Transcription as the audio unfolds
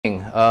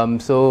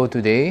So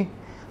today,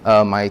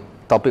 my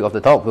topic of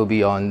the talk will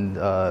be on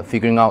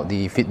figuring out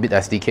the Fitbit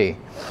SDK.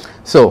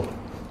 So,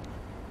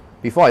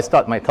 before I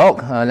start my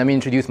talk, let me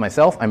introduce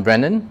myself. I'm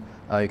Brennan.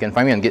 You can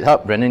find me on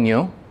GitHub, Brennan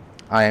Neoh.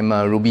 I'm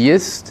a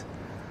Rubyist.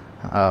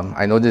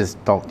 I know this is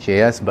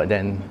talk.js, but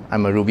then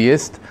I'm a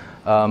Rubyist,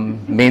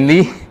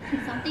 mainly.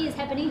 Something is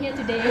happening here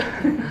today.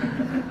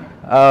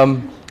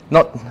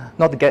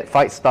 Not to get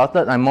fights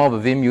started, I'm more of a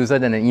Vim user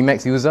than an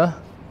Emacs user.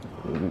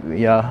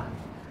 Yeah,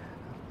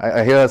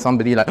 I hear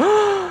somebody like,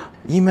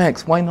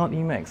 Emacs, why not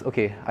Emacs?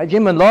 Okay, I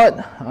gym a lot,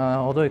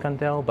 although you can't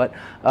tell, but,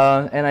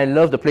 and I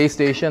love the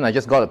PlayStation. I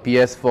just got a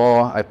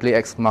PS4. I play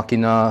Ex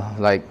Machina,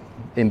 like,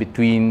 in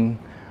between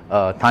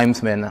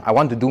times when I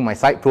want to do my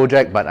side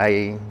project, but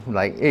I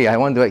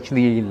want to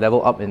actually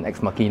level up in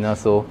Ex Machina,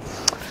 so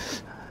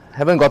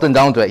haven't gotten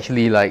down to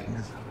actually, like,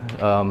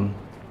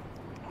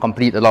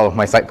 complete a lot of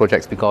my side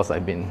projects because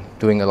I've been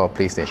doing a lot of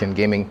PlayStation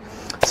gaming.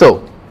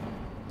 So,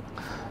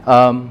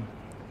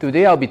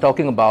 today I'll be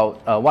talking about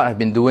what I've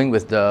been doing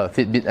with the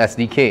Fitbit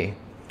SDK.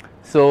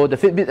 So the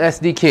Fitbit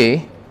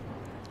SDK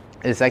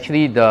is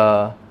actually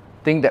the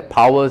thing that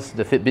powers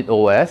the Fitbit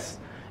OS.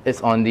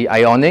 It's on the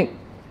Ionic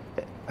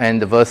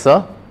and the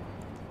Versa.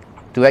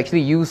 To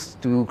actually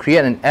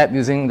create an app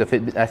using the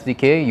Fitbit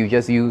SDK, you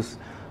just use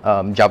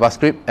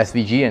JavaScript,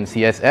 SVG, and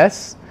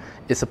CSS.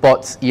 It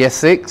supports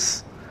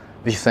ES6,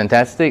 which is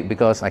fantastic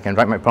because I can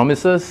write my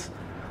promises.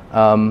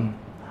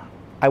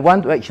 I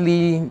want to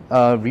actually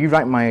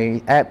rewrite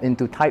my app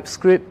into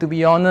TypeScript, to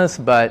be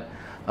honest, but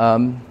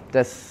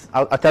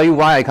I'll tell you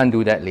why I can't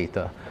do that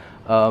later.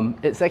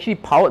 It's actually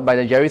powered by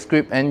the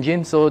JavaScript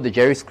engine, so the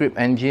JavaScript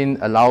engine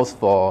allows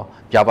for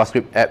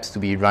JavaScript apps to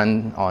be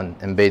run on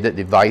embedded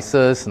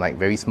devices, like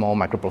very small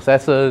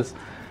microprocessors.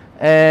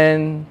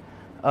 And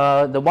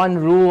the one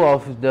rule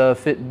of the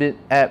Fitbit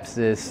apps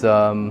is,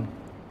 on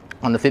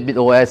the Fitbit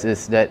OS,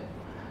 is that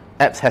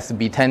apps has to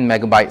be 10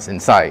 megabytes in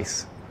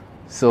size.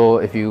 So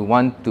if you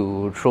want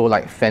to throw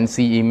like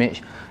fancy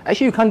image,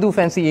 actually you can't do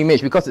fancy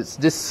image because it's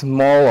this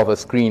small of a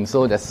screen,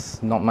 so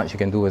there's not much you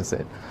can do with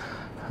it.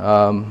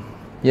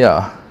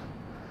 Yeah.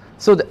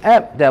 So the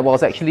app that I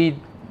was actually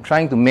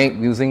trying to make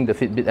using the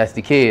Fitbit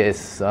SDK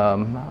is,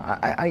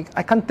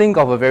 I can't think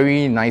of a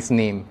very nice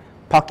name.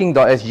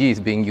 Parking.SG is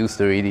being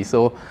used already.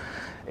 So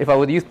if I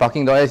would use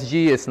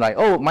Parking.SG, it's like,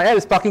 oh, my app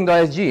is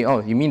Parking.SG. Oh,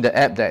 you mean the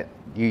app that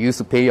you used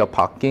to pay your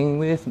parking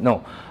with?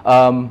 No.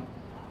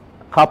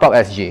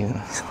 Carpark.SG.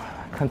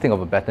 I can't think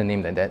of a better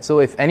name than that. So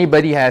if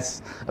anybody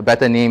has a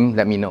better name,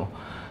 let me know.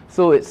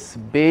 So it's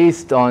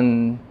based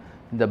on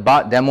the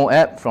BART demo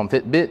app from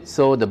Fitbit.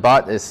 So the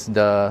BART is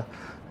the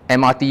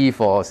MRT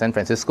for San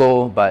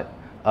Francisco, but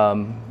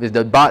with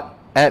the BART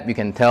app, you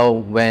can tell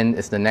when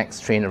is the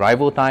next train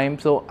arrival time.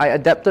 So I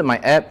adapted my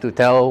app to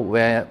tell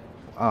where,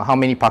 how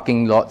many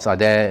parking lots are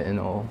there,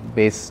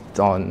 based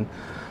on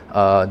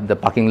the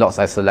parking lots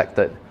I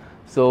selected.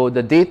 So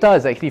the data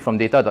is actually from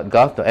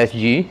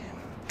data.gov.sg.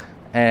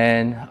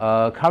 And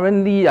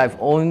currently, I've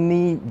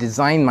only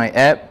designed my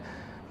app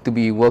to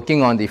be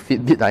working on the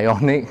Fitbit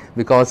Ionic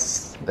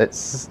because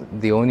that's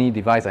the only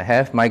device I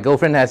have. My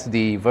girlfriend has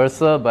the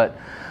Versa, but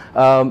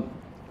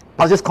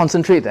I'll just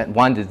concentrate at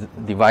one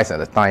device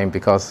at a time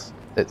because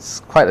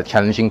it's quite a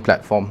challenging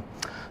platform.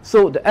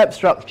 So the app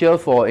structure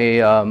for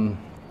a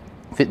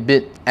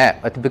Fitbit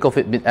app, a typical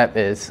Fitbit app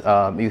is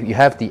you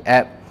have the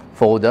app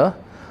folder,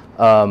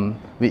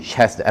 which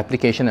has the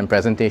application and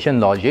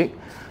presentation logic.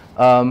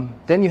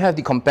 Then you have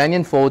the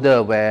companion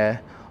folder where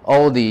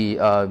all the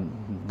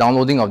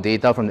downloading of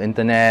data from the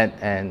internet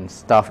and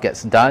stuff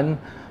gets done.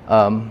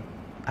 I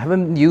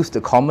haven't used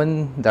the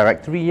common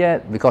directory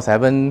yet because I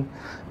haven't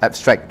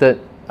abstracted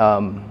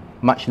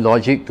much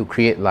logic to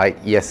create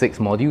like ES6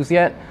 modules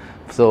yet.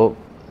 So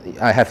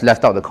I have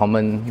left out the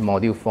common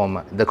module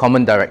for the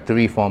common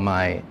directory for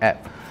my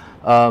app.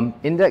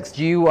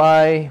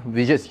 Index.GUI,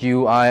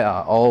 widgets.GUI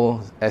are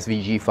all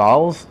SVG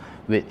files,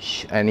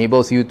 which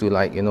enables you to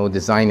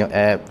design your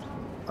app,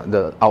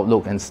 the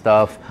Outlook and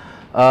stuff.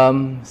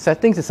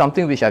 Settings is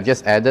something which I've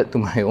just added to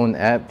my own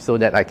app so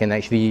that I can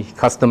actually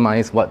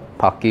customize what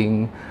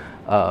parking,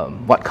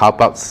 what car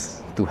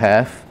parks to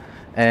have.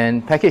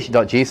 And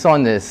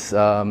package.json is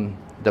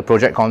the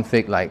project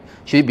config, like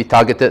should it be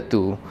targeted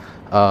to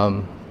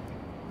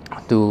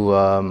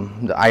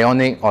the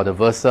Ionic or the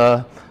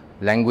Versa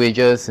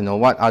languages,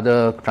 what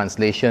other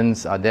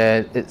translations are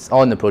there. It's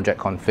all in the project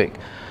config.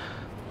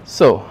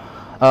 So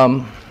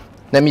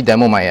let me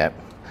demo my app.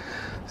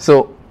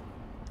 So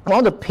one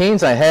of the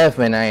pains I have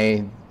when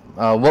I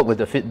work with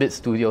the Fitbit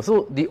Studio,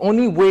 so the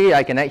only way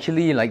I can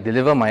actually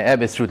deliver my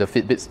app is through the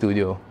Fitbit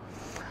Studio.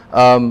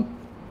 And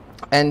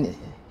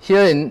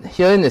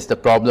herein is the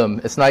problem.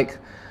 It's like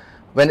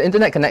when the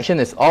internet connection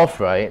is off,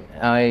 right,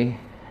 I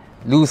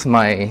lose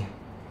my,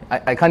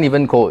 I can't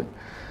even code.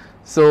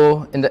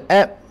 So in the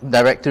app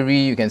directory,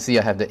 you can see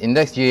I have the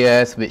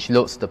index.js, which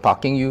loads the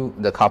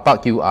the car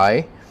park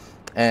UI.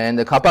 And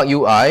the car park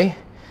UI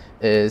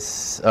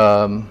is,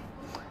 I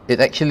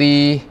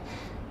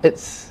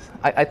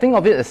think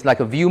of it as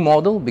like a view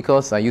model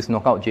because I use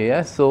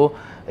Knockout.js. So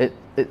it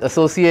it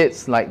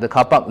associates like the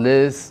car park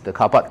list, the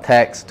car park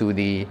tags to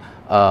the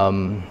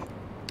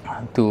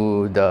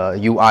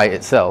UI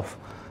itself.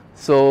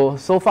 So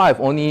far I've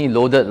only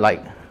loaded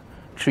like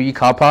 3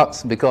 car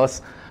parks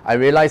because I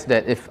realized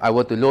that if I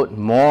were to load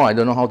more, I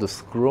don't know how to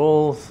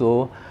scroll.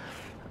 So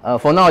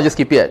for now, I'll just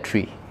keep it at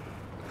 3.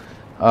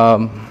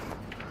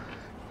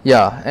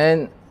 Yeah,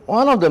 and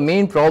one of the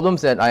main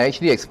problems that I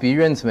actually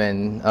experienced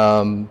when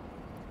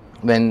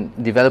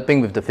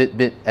developing with the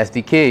Fitbit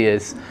SDK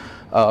is,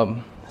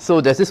 so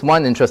there's this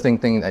one interesting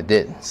thing I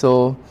did.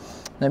 So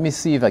let me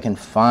see if I can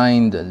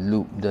find the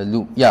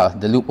loop, yeah,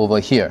 the loop over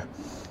here.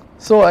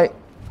 So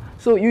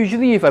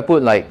usually if I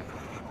put like,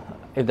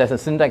 if there's a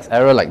syntax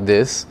error like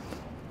this,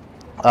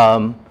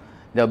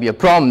 there'll be a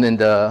prompt in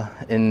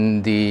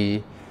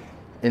the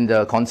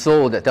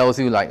console that tells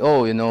you like,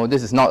 oh, you know,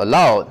 this is not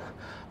allowed.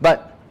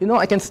 But you know,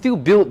 I can still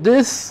build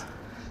this,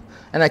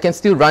 and I can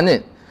still run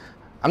it.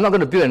 I'm not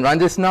going to build and run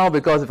this now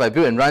because if I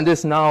build and run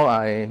this now,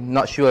 I'm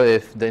not sure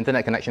if the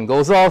internet connection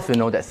goes off. You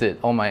know, that's it.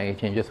 All my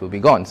changes will be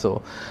gone.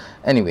 So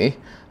anyway,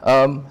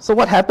 so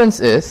what happens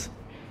is,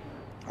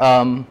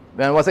 when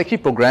I was actually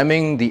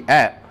programming the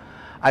app,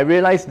 I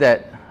realized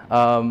that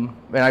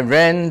when I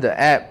ran the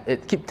app,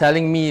 it kept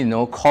telling me, you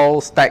know,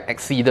 call stack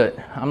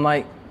exceeded. I'm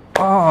like,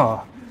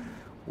 oh,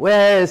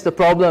 where is the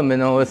problem? You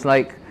know, it's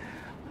like,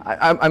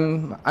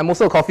 I'm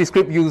also a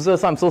CoffeeScript user,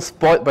 so I'm so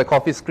spoiled by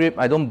CoffeeScript.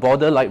 I don't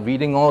bother like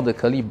reading all the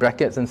curly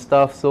brackets and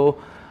stuff. So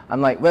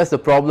I'm like, where's the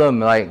problem?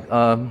 Like,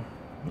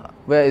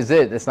 where is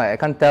it? It's like, I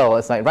can't tell.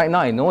 It's like, right now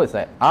I know it's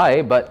like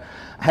but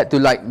I had to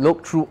like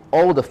look through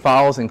all the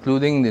files,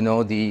 including, you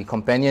know, the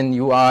companion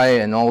UI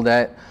and all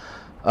that,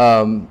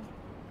 and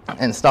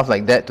stuff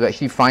like that to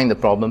actually find the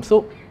problem.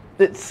 So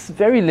it's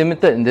very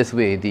limited in this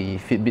way, the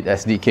Fitbit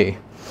SDK.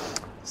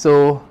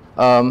 So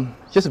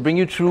just to bring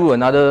you through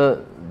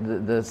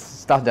the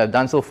stuff that I've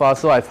done so far.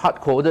 So I've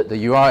hard-coded the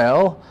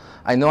URL.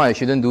 I know I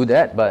shouldn't do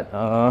that, but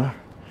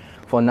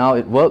for now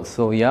it works,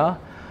 so yeah.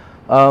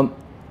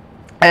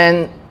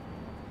 And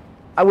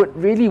I would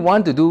really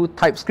want to do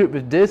TypeScript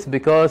with this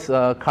because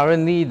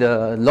currently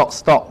the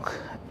Lockstock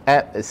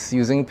app is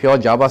using pure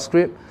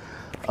JavaScript.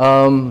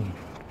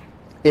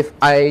 If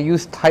I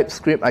use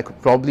TypeScript, I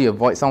could probably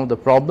avoid some of the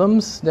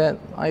problems that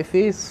I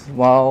face,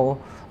 while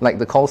like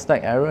the call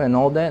stack error and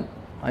all that.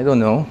 I don't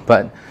know,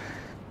 but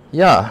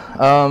yeah.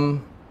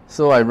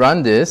 So I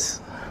run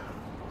this.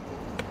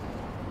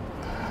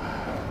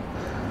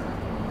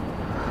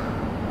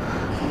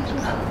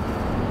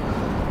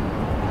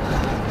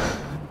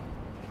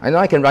 I know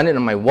I can run it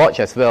on my watch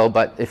as well,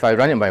 but if I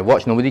run it on my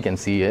watch, nobody can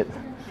see it.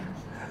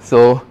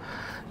 So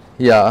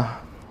yeah,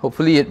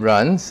 hopefully it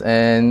runs,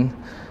 and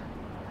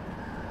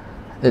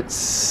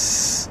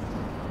it's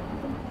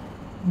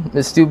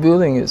still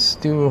building. It's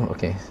still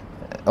okay.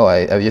 Oh,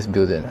 I just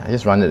built it. I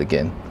just run it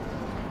again.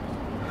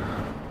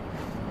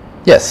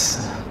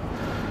 Yes.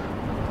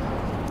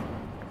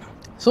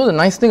 So the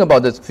nice thing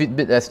about the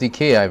Fitbit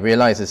SDK, I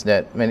realized, is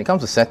that when it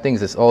comes to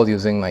settings, it's all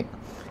using like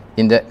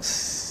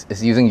index.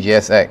 It's using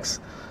JSX.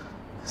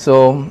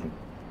 So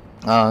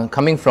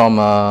coming from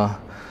a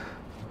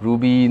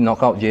Ruby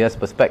Knockout.js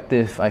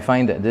perspective, I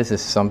find that this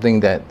is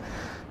something that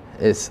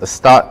is a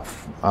start.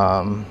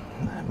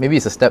 Maybe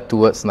it's a step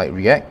towards like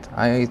React,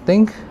 I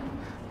think,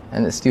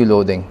 and it's still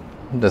loading.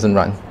 It doesn't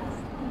run.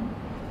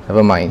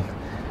 Never mind.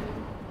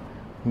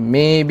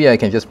 Maybe I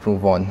can just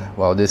prove on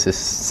while this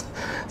is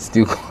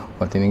still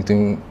continuing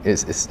to,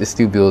 it's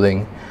still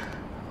building.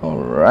 All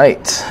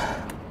right.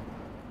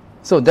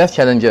 So dev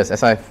challenges,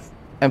 as I've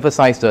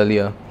emphasized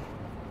earlier,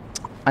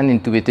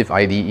 unintuitive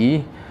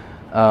IDE.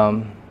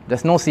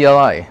 There's no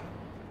CLI.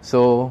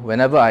 So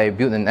whenever I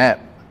build an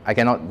app, I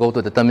cannot go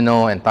to the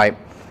terminal and type,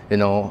 you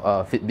know,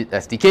 Fitbit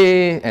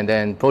SDK and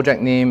then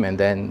project name and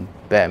then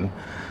bam.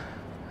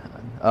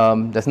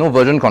 There's no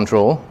version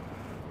control.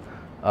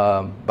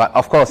 But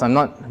of course, I'm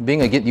not,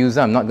 being a Git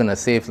user, I'm not going to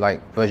save like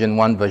version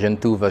 1, version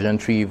 2, version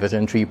 3,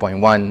 version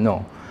 3.1.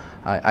 No,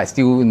 I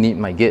still need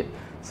my Git.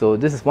 So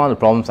this is one of the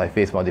problems I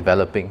face while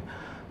developing.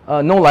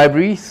 No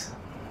libraries.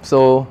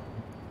 So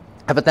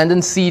I have a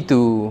tendency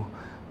to,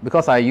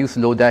 because I use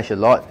Lodash a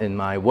lot in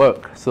my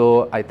work,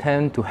 so I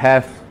tend to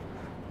have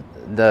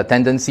the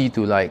tendency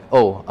to like,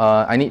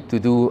 I need to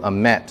do a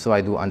map, so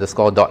I do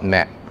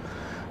 _.map.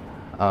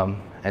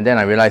 And then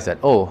I realized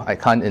that, I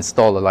can't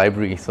install a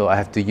library, so I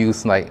have to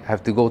use I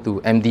have to go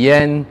to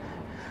MDN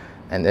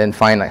and then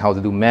find like how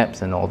to do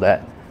maps and all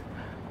that.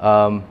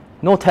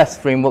 No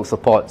test framework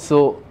support.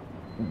 So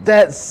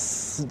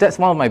that's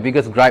one of my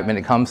biggest gripe when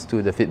it comes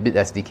to the Fitbit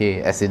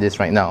SDK as it is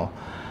right now.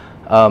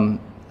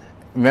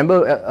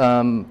 Remember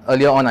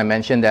earlier on I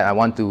mentioned that I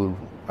want to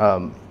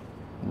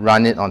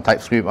run it on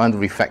TypeScript, I want to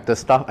refactor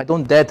stuff. I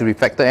don't dare to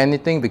refactor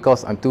anything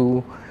because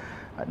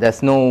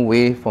there's no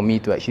way for me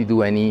to actually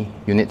do any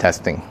unit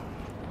testing.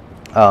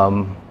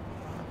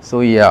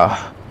 So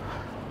yeah,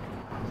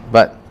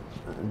 but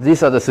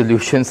these are the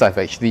solutions I've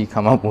actually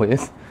come up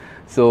with.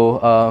 So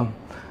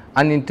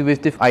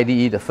unintuitive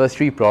IDE, the first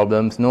 3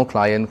 problems, no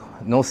client,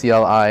 no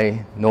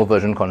CLI, no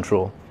version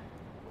control.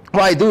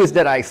 what I do is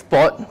that I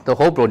export the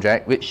whole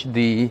project, which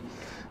the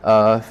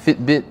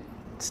Fitbit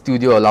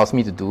Studio allows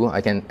me to do.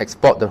 I can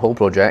export the whole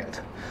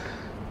project.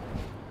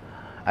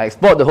 I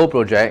export the whole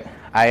project,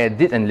 I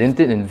edit and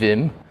lint it in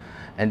Vim,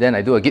 and then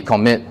I do a git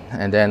commit,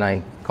 and then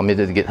I commit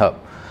it to GitHub.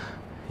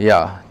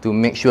 Yeah, to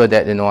make sure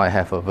that I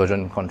have a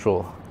version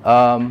control.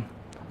 No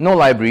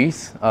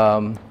libraries,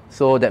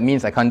 so that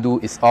means I can't do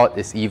is odd,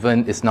 is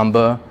even, is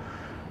number.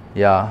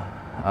 Yeah,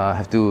 I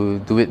have to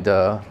do it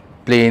the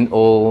plain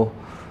old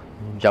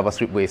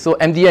JavaScript way. So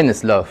MDN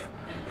is love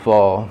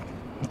for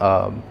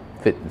the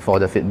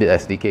Fitbit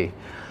SDK.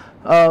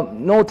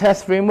 No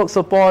test framework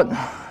support.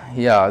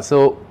 Yeah,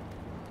 so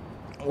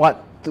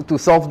to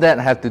solve that,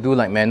 I have to do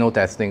like manual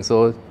testing.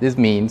 So this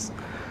means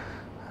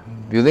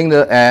building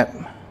the app,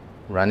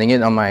 running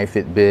it on my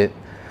Fitbit.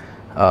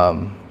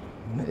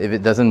 If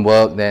it doesn't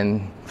work,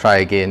 then try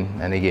again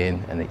and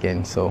again and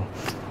again. So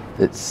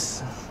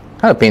it's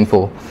kind of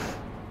painful.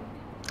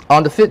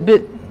 On the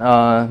Fitbit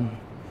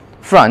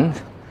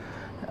front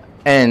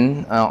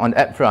and on the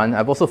app front,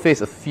 I've also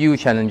faced a few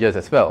challenges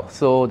as well.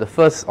 So the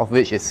first of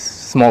which is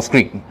small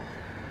screen.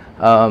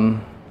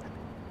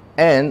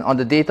 And on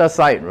the data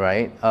side,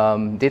 right,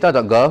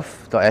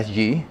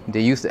 data.gov.sg, they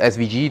use the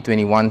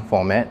SVG21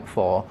 format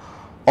for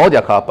all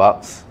their car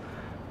parks,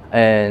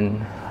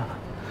 and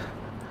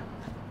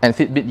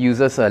Fitbit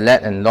uses a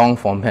lat and long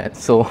format.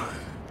 So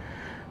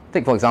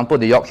take, for example,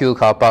 the York Hill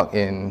car park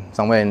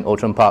somewhere in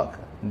Outram Park.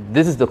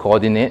 This is the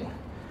coordinate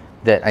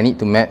that I need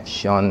to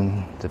match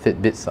on the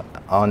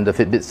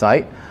Fitbit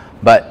side,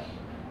 but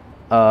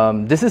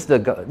this is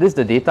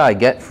the data I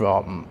get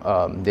from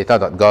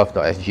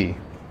data.gov.sg.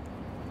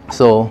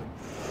 So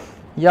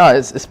yeah,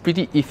 it's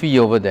pretty iffy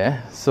over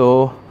there.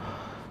 So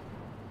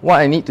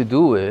what I need to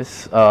do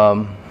is,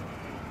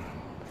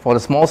 for the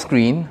small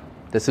screen,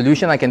 the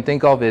solution I can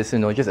think of is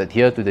just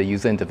adhere to the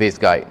user interface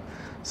guide.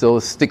 So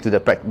stick to the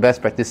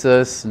best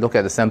practices, look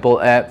at the sample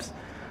apps,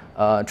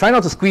 try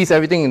not to squeeze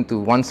everything into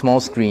one small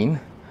screen,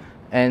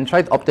 and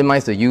try to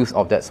optimize the use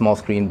of that small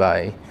screen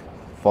by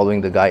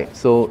following the guide.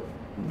 So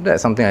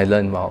that's something I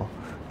learned while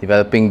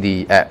developing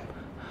the app.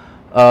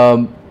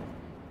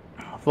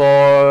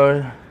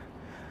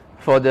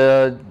 For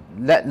the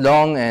lat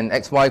long and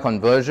XY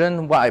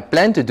conversion, what I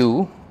plan to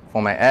do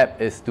for my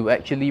app is to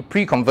actually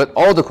pre-convert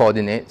all the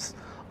coordinates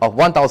of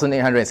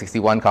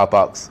 1,861 car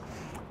parks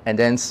and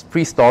then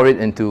pre-store it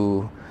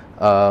into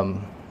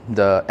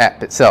the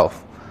app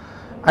itself.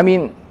 I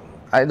mean,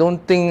 I don't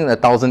think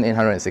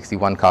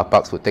 1,861 car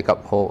parks would take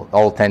up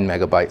all 10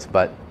 megabytes,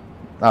 but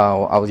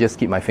I'll just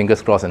keep my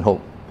fingers crossed and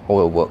hope all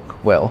will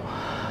work well.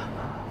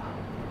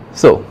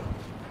 So,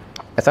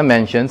 as I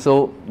mentioned,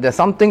 so there's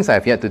some things I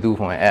have yet to do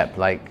for my app,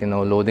 like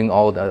loading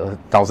all the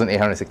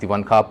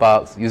 1,861 car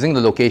parks, using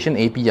the location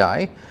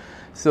API.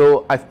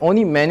 So I've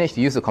only managed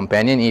to use the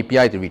companion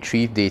API to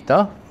retrieve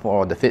data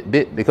for the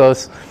Fitbit,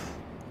 because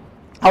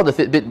how the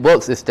Fitbit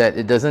works is that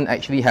it doesn't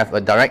actually have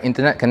a direct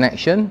internet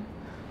connection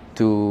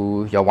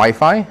to your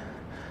Wi-Fi.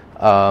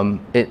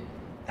 It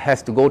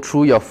has to go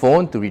through your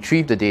phone to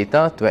retrieve the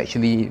data to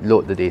actually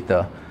load the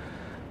data.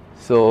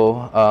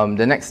 So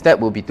the next step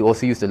will be to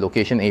also use the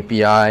location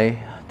API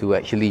to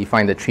actually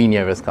find the 3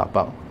 nearest car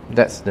park.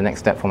 That's the next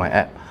step for my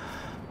app.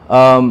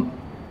 And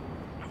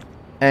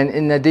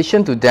in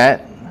addition to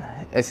that,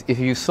 if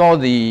you saw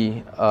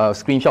the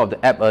screenshot of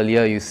the app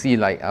earlier, you see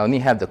like I only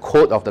have the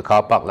code of the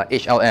car park, like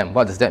HLM.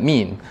 What does that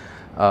mean?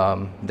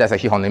 That's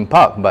actually Hong Lim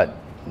Park, but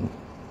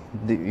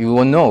you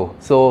won't know.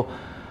 So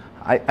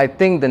I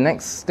think the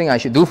next thing I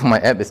should do for my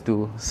app is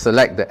to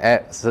select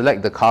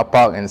the car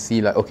park and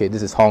see like, okay,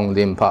 this is Hong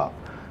Lim Park.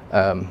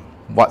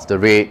 What's the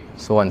rate,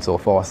 so on and so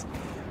forth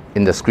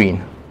in the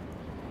screen.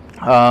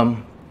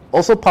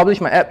 Also publish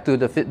my app to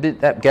the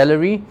Fitbit app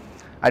gallery.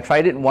 I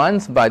tried it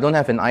once, but I don't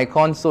have an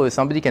icon, so if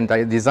somebody can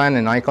design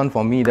an icon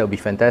for me, that would be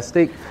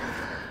fantastic.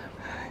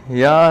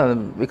 Yeah,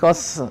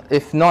 because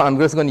if not, I'm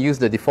just going to use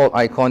the default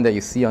icon that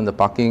you see on the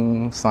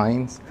parking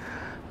signs.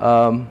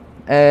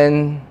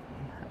 And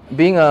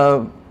being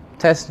a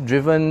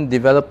test-driven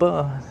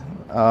developer,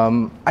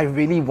 I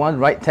really want to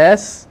write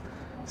tests,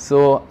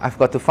 so I've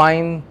got to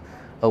find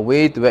a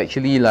way to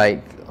actually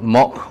like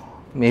mock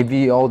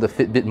maybe all the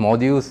Fitbit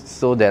modules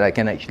so that I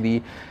can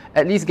actually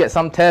at least get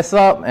some tests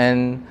up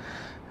and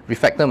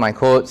refactor my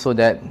code so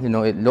that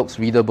it looks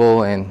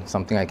readable and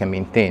something I can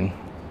maintain.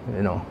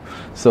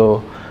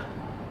 So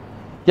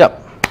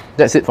yep,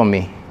 that's it from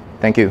me.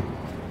 Thank you.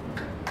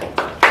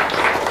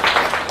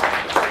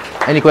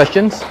 Any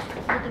questions?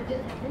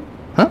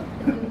 Huh?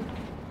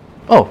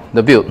 Oh,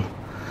 the build.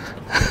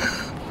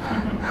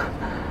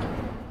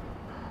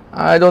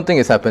 I don't think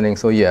it's happening,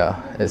 so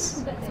yeah,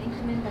 it's.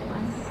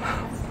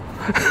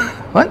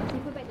 What?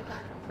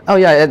 Oh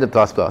yeah, I added the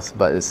plus plus,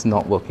 but it's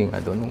not working. I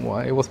don't know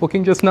why. It was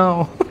working just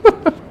now.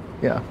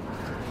 Yeah.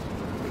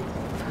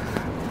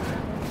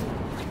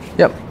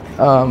 Yep.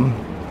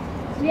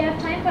 We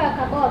have time for a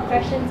couple of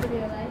questions if you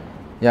like.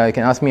 Yeah, you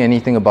can ask me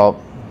anything about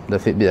the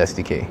Fitbit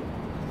SDK.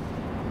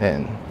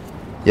 And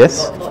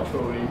yes? Not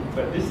throwing,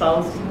 but this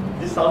sounds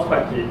this sounds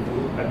quite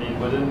painful. I mean,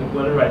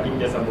 wouldn't writing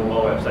just a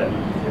mobile website be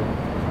easier?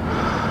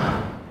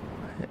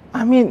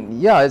 I mean,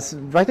 yeah,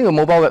 writing a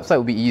mobile website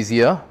would be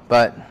easier,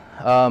 but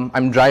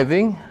I'm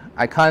driving.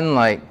 I can't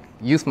like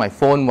use my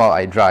phone while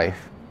I drive.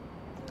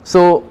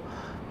 So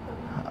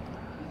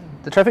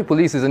the traffic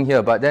police isn't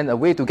here, but then a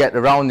way to get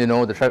around, you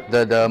know,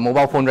 the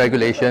mobile phone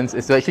regulations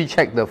is to actually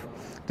check the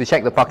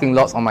parking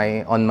lots on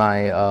my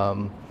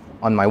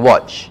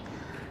watch.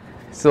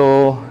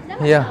 So That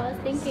was yeah. what I was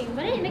thinking.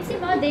 But then it makes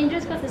it more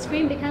dangerous because the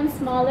screen becomes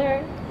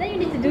smaller. Then you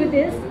need to do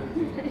this.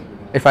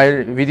 If I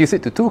reduce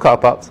it to 2 car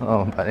parks,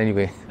 but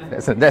anyway,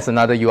 that's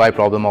another UI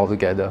problem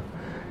altogether.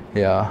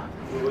 Yeah.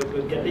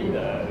 We're getting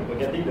the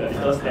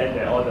little stand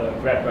that all the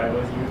Grab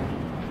drivers use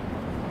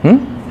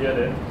easier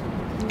than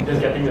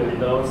just getting the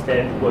little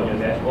stand to put on your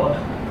dashboard.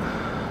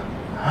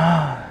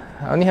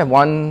 I only have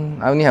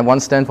one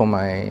stand for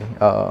my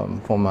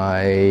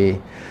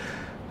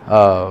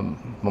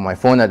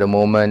phone at the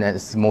moment, and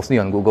it's mostly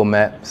on Google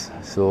Maps.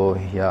 So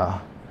yeah,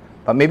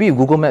 but maybe if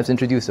Google Maps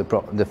introduce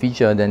the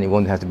feature, then it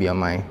won't have to be on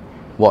my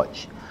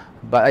watch.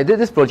 But I did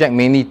this project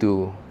mainly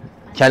to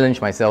challenge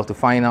myself to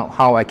find out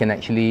how I can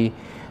actually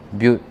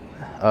build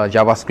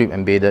JavaScript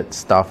embedded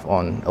stuff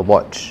on a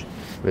watch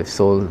with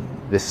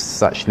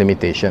such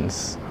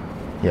limitations.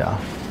 Yeah.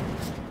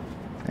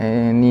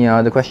 Any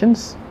other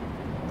questions?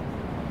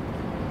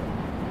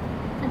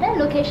 Are there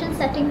location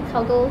setting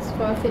toggles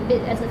for a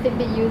Fitbit as a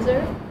Fitbit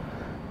user?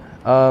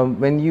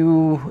 When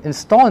you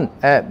install an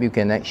app, you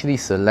can actually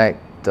select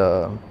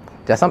there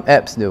are some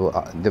apps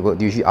they will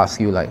usually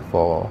ask you like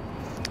for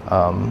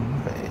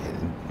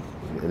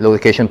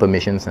location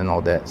permissions and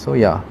all that. So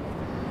yeah,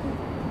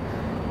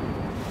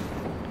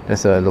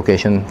 there's a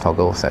location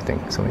toggle setting.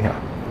 So yeah.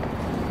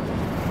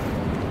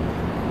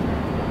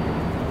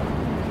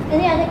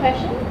 Any other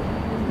questions?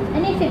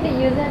 Any Fitbit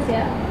users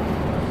here?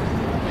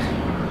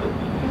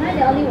 Am I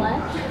the only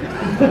one?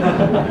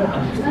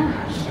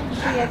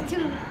 We have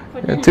 2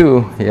 for dinner.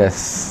 2,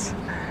 yes.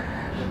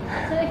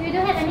 So if you do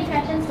have any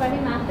questions for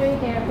him after, you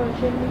can approach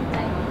him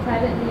like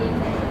privately.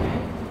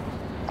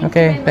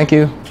 Okay, thank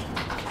you.